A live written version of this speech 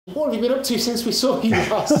What have you been up to since we saw you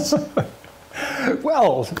last?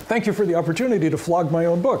 Well, thank you for the opportunity to flog my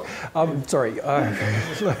own book. Sorry,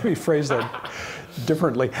 let me phrase that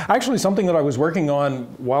differently. Actually, something that I was working on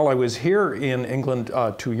while I was here in England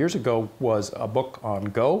 2 years ago was a book on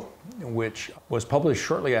Go, which was published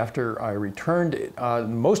shortly after I returned.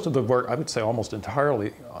 Most of the work, I would say almost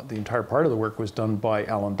entirely, the entire part of the work was done by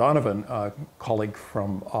Alan Donovan, a colleague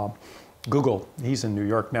from Google. He's in New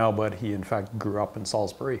York now, but he in fact grew up in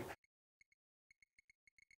Salisbury.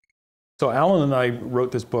 So Alan and I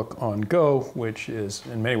wrote this book on Go, which is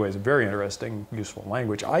in many ways a very interesting, useful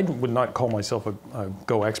language. I would not call myself a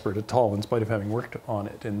Go expert at all, in spite of having worked on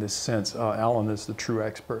it in this sense. Alan is the true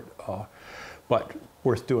expert, but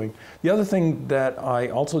worth doing. The other thing that I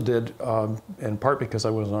also did, in part because I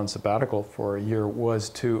was on sabbatical for a year, was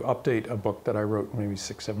to update a book that I wrote maybe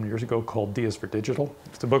 6, 7 years ago called D is for Digital.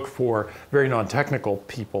 It's a book for very non-technical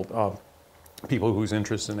people, people whose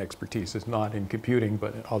interest and expertise is not in computing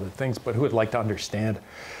but in other things, but who would like to understand,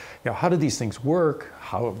 how do these things work?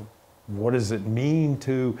 What does it mean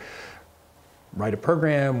to write a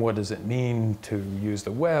program? What does it mean to use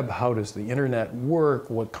the web? How does the internet work?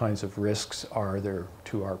 What kinds of risks are there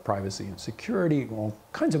to our privacy and security? All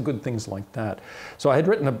kinds of good things like that. So I had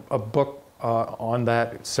written a book on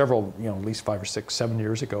that several, at least 5 or 6, 7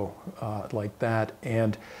 years ago, like that.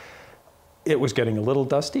 And it was getting a little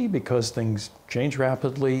dusty because things change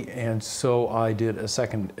rapidly, and so I did a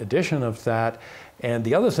second edition of that. And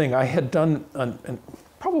the other thing I had done, and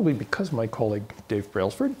probably because of my colleague Dave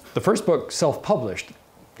Brailsford, the first book self-published.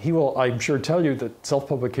 He will, I'm sure, tell you that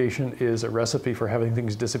self-publication is a recipe for having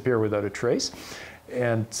things disappear without a trace.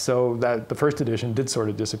 And so that the first edition did sort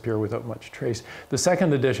of disappear without much trace. The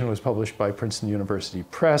second edition was published by Princeton University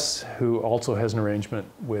Press, who also has an arrangement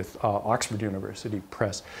with Oxford University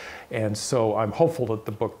Press. And so I'm hopeful that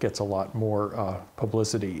the book gets a lot more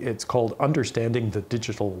publicity. It's called Understanding the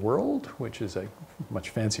Digital World, which is a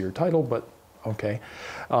much fancier title, but okay.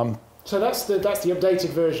 So that's the updated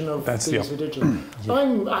version of D is for Digital. Yeah.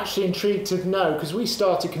 I'm actually intrigued to know, because we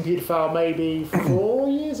started Computerphile maybe 4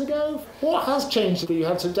 years ago. What has changed that you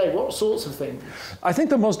had today? What sorts of things? I think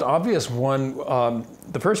the most obvious one,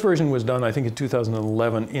 the first version was done, I think, in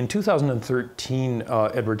 2011. In 2013,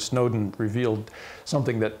 Edward Snowden revealed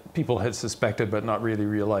something that people had suspected but not really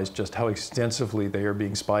realized just how extensively they are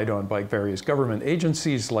being spied on by various government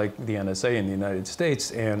agencies like the NSA in the United States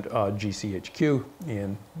and GCHQ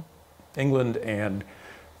in England, and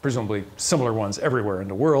presumably similar ones everywhere in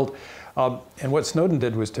the world. And what Snowden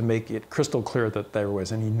did was to make it crystal clear that there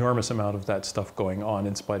was an enormous amount of that stuff going on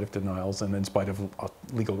in spite of denials and in spite of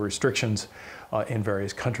legal restrictions in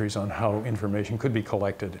various countries on how information could be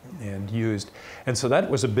collected and used. And so that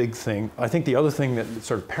was a big thing. I think the other thing that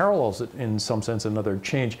sort of parallels it in some sense, another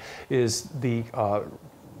change, is the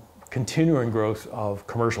continuing growth of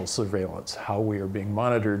commercial surveillance, how we are being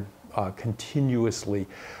monitored continuously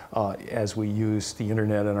as we use the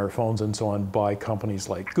internet and our phones and so on by companies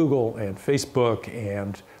like Google and Facebook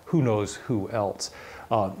and who knows who else.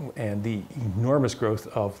 And the enormous growth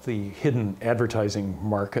of the hidden advertising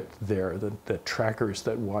market there, the trackers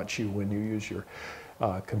that watch you when you use your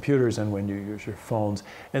computers and when you use your phones.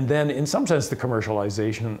 And then in some sense the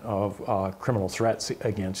commercialization of criminal threats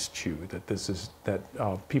against you,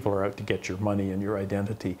 that people are out to get your money and your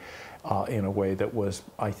identity in a way that was,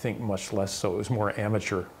 I think, much less so. It was more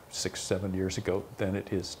amateur 6, 7 years ago than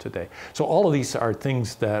it is today. So all of these are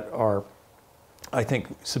things that are, I think,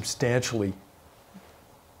 substantially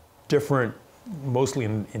different, mostly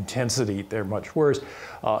in intensity. They're much worse.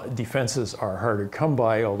 Defenses are harder to come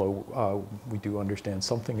by, although we do understand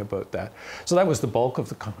something about that. So that was the bulk of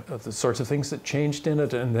the sorts of things that changed in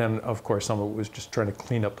it. And then, of course, some of it was just trying to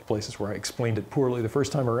clean up the places where I explained it poorly the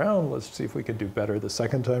first time around. Let's see if we could do better the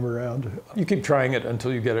second time around. You keep trying it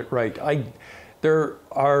until you get it right. There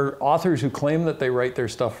are authors who claim that they write their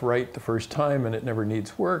stuff right the first time and it never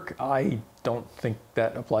needs work. I don't think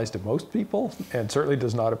that applies to most people, and certainly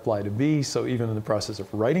does not apply to me. So even in the process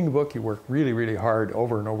of writing a book, you work really, really hard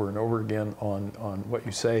over and over and over again on what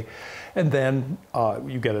you say. And then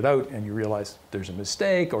you get it out and you realize there's a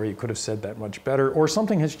mistake, or you could have said that much better, or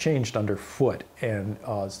something has changed underfoot, and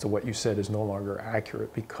so what you said is no longer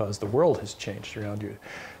accurate because the world has changed around you.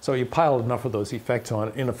 So you pile enough of those effects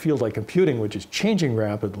on in a field like computing, which is changing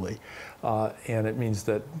rapidly, and it means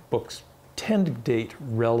that books tend to date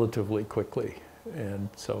relatively quickly. And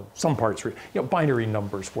so some parts, binary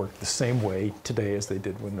numbers work the same way today as they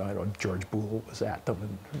did when, George Boole was at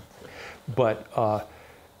them. But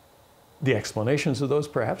the explanations of those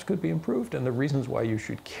perhaps could be improved, and the reasons why you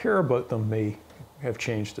should care about them may have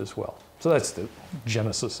changed as well. So that's the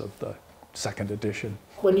genesis of the second edition.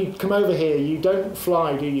 when you come over here, you don't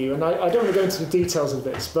fly, do you? And I don't want to go into the details of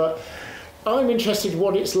this, but I'm interested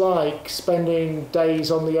what it's like spending days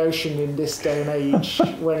on the ocean in this day and age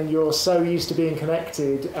when you're so used to being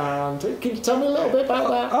connected. And can you tell me a little bit about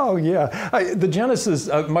that? Oh, yeah. The genesis,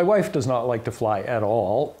 my wife does not like to fly at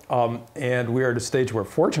all. And we are at a stage where,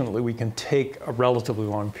 fortunately, we can take a relatively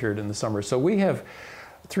long period in the summer. So we have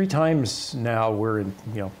 3 times now, we're in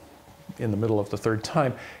the middle of the 3rd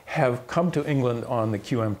time, have come to England on the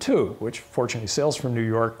QM2, which fortunately sails from New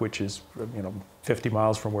York, which is 50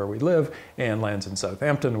 miles from where we live, and lands in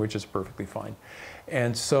Southampton, which is perfectly fine.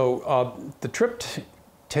 And so the trip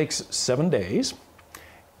takes 7 days,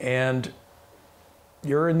 and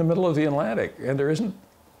you're in the middle of the Atlantic, and there isn't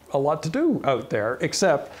a lot to do out there,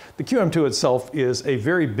 except the QM2 itself is a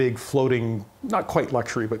very big floating, not quite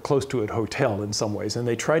luxury, but close to it hotel in some ways. And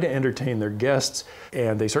they try to entertain their guests,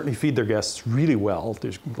 and they certainly feed their guests really well.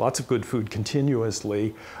 There's lots of good food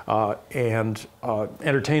continuously, and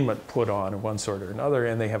entertainment put on of one sort or another,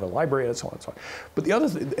 and they have a library and so on and so on. But the other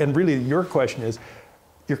thing, and really your question is,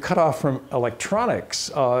 you're cut off from electronics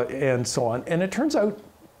and so on. And it turns out,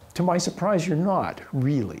 to my surprise, you're not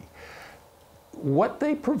really. What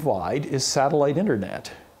they provide is satellite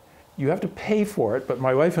internet. You have to pay for it, but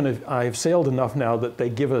my wife and I have sailed enough now that they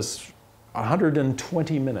give us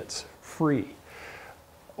 120 minutes free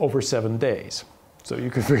over 7 days. So you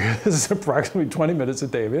can figure this is approximately 20 minutes a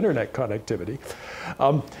day of internet connectivity.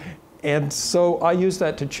 And so I use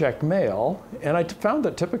that to check mail, and I found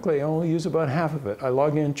that typically I only use about half of it. I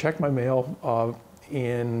log in, check my mail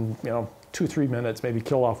in 2-3 minutes, maybe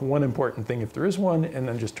kill off one important thing if there is one, and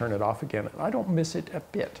then just turn it off again. I don't miss it a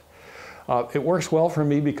bit. It works well for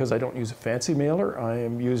me because I don't use a fancy mailer. I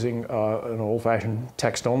am using an old-fashioned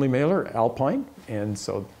text-only mailer, Alpine, and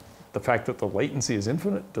so the fact that the latency is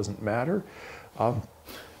infinite doesn't matter.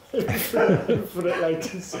 Infinite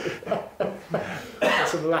latency.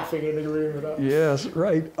 Some laughing in the room with that. Yes,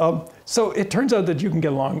 right. So it turns out that you can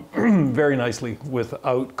get along very nicely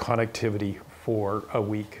without connectivity for a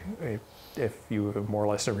week, if you have more or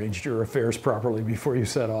less arranged your affairs properly before you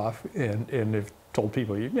set off, and have told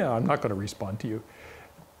people, yeah, I'm not going to respond to you.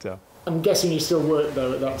 So. I'm guessing you still work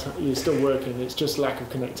though at that time. You're still working. It's just lack of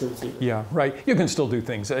connectivity. Yeah, right. You can still do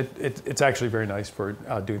things. It's actually very nice for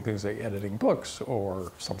doing things like editing books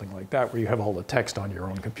or something like that, where you have all the text on your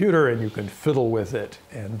own computer and you can fiddle with it,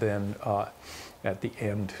 and then at the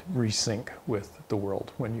end resync with the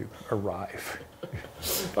world when you arrive.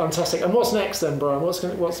 Fantastic. And what's next then, Brian?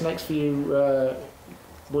 What's next for you?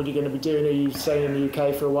 What are you going to be doing? Are you staying in the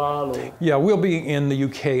UK for a while? Or? Yeah, we'll be in the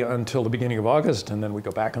UK until the beginning of August, and then we go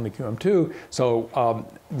back on the QM2. So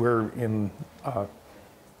we're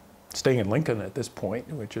staying in Lincoln at this point,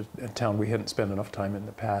 which is a town we hadn't spent enough time in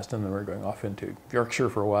the past, and then we're going off into Yorkshire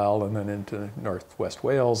for a while, and then into northwest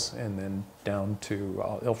Wales, and then down to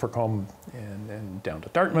Ilfracombe, and then down to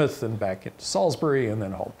Dartmouth, and back into Salisbury, and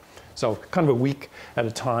then home. So kind of a week at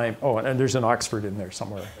a time. Oh, and there's an Oxford in there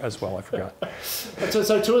somewhere as well, I forgot.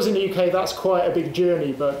 So to us in the UK, that's quite a big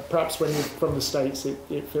journey, but perhaps when you're from the States,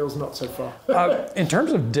 it feels not so far. In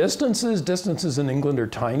terms of distances in England are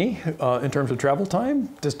tiny. In terms of travel time,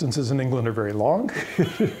 distances in England are very long.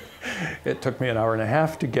 It took me an hour and a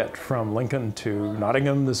half to get from Lincoln to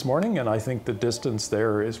Nottingham this morning, and I think the distance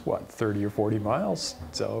there is, 30 or 40 miles?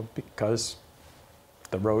 So because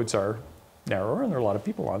the roads are narrower and there are a lot of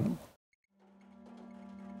people on them.